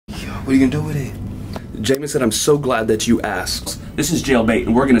What are you gonna do with it? Jamie said, I'm so glad that you asked. This is Jailbait,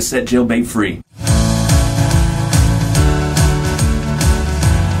 and we're gonna set Jailbait free.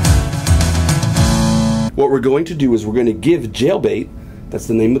 What we're going to do is we're gonna give Jailbait, that's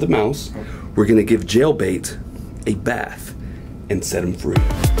the name of the mouse, we're gonna give Jailbait a bath and set him free.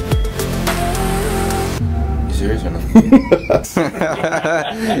 You serious or not?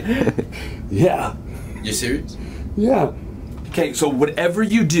 Yeah. You serious? Yeah. Okay, so whatever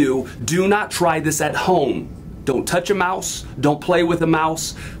you do, do not try this at home. Don't touch a mouse, don't play with a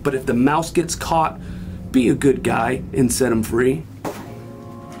mouse, but if the mouse gets caught, be a good guy and set him free.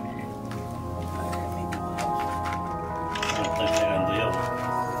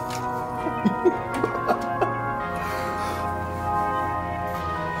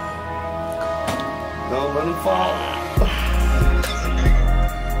 Don't let him fall.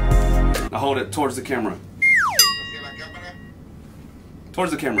 Now hold it towards the camera.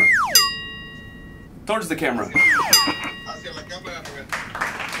 Towards the camera. Towards the camera.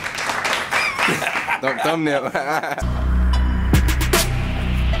 Thumbnail.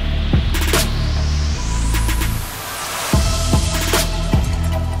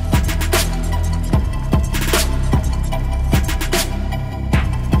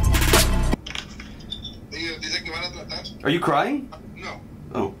 Are you crying? No.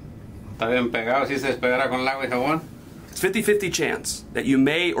 Oh. Está bien pegado, si se despegara con el agua y jabón. It's 50-50 chance that you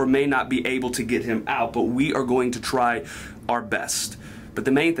may or may not be able to get him out, but we are going to try our best. But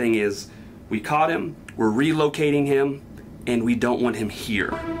the main thing is, we caught him, we're relocating him, and we don't want him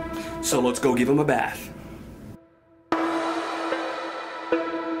here. So let's go give him a bath.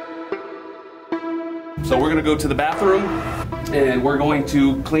 So we're gonna go to the bathroom, and we're going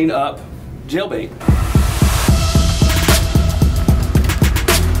to clean up Jailbait.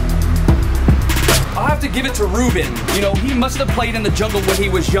 I'll have to give it to Ruben. You know, he must have played in the jungle when he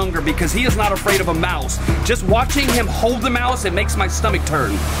was younger because he is not afraid of a mouse. Just watching him hold the mouse, it makes my stomach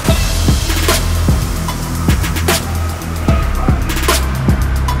turn.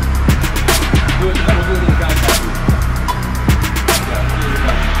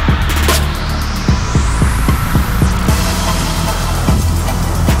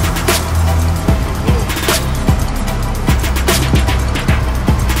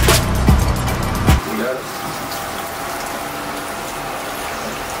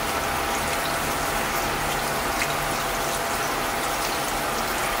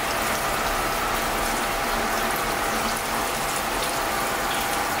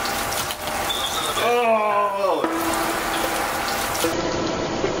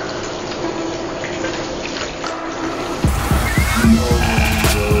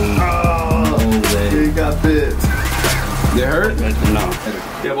 He got bit. You hurt? No.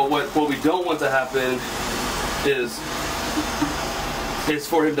 Yeah, but what we don't want to happen is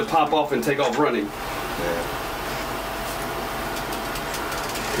for him to pop off and take off running. Yeah.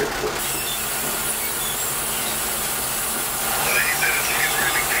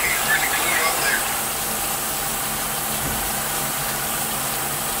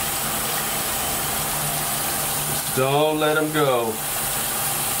 Don't let him go.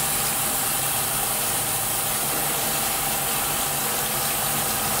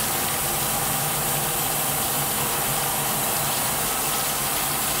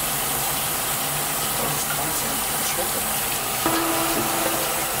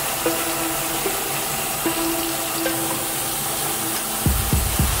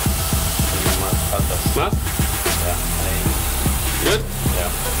 Huh? Yeah. Good? Yeah.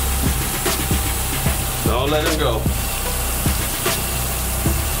 Don't let him go.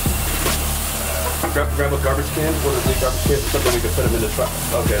 Grab a garbage can. What is the garbage can? Something we can put him in the truck.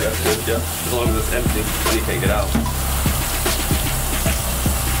 Okay, that's good. Yeah. As long as it's empty, then he can't get out.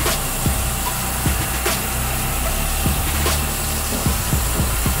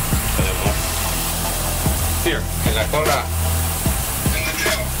 Here. En la cola.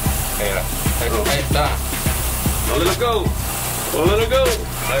 Mira. Ahí está. Don't let him go. Don't let him go.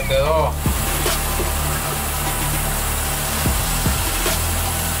 Se quedó.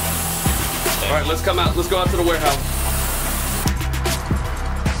 All right, let's come out. Let's go out to the warehouse.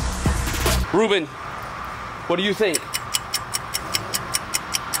 Ruben, what do you think?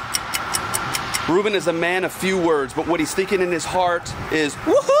 Ruben is a man of few words, but what he's thinking in his heart is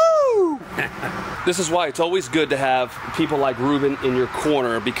woohoo! This is why it's always good to have people like Ruben in your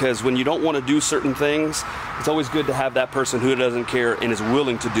corner, because when you don't want to do certain things, it's always good to have that person who doesn't care and is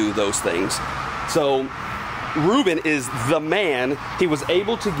willing to do those things. So Ruben is the man. He was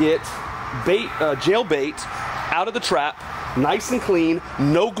able to get Jailbait out of the trap, nice and clean,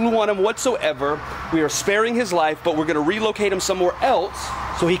 no glue on him whatsoever. We are sparing his life, but we're going to relocate him somewhere else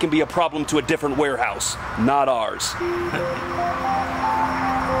so he can be a problem to a different warehouse, not ours.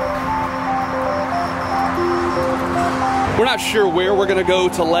 We're not sure where we're gonna go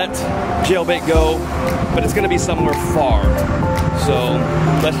to let Jailbait go, but it's gonna be somewhere far. So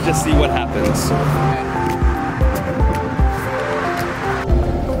let's just see what happens.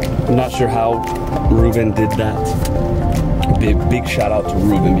 I'm not sure how Ruben did that. Big shout out to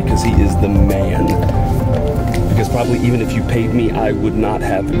Ruben because he is the man. Because probably even if you paid me, I would not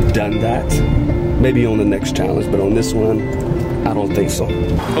have done that. Maybe on the next challenge, but on this one, I don't think so.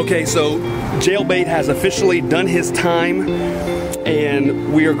 Okay, so Jailbait has officially done his time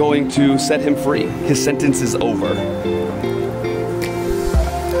and we are going to set him free. His sentence is over.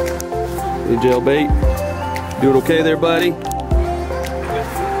 Hey Jailbait, doing okay there, buddy?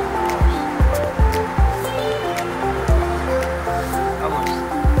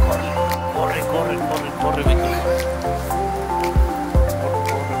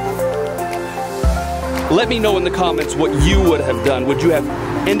 Let me know in the comments what you would have done. Would you have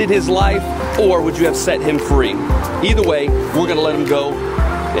ended his life or would you have set him free? Either way, we're gonna let him go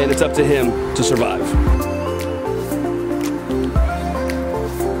and it's up to him to survive.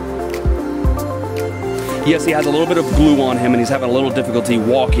 Yes, he has a little bit of glue on him and he's having a little difficulty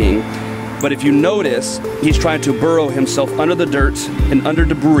walking. But if you notice, he's trying to burrow himself under the dirt and under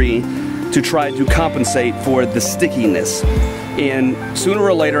debris to try to compensate for the stickiness. And sooner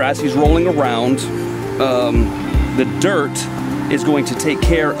or later, as he's rolling around, the dirt is going to take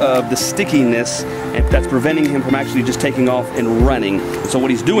care of the stickiness, and that's preventing him from actually just taking off and running. So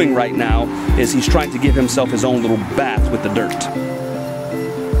what he's doing right now is he's trying to give himself his own little bath with the dirt.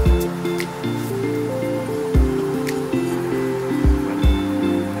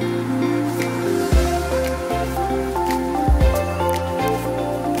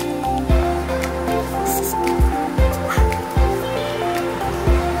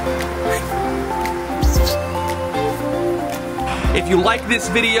 If you like this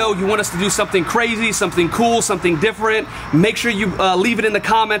video, you want us to do something crazy, something cool, something different, make sure you leave it in the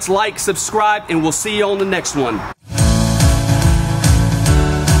comments, like, subscribe, and we'll see you on the next one.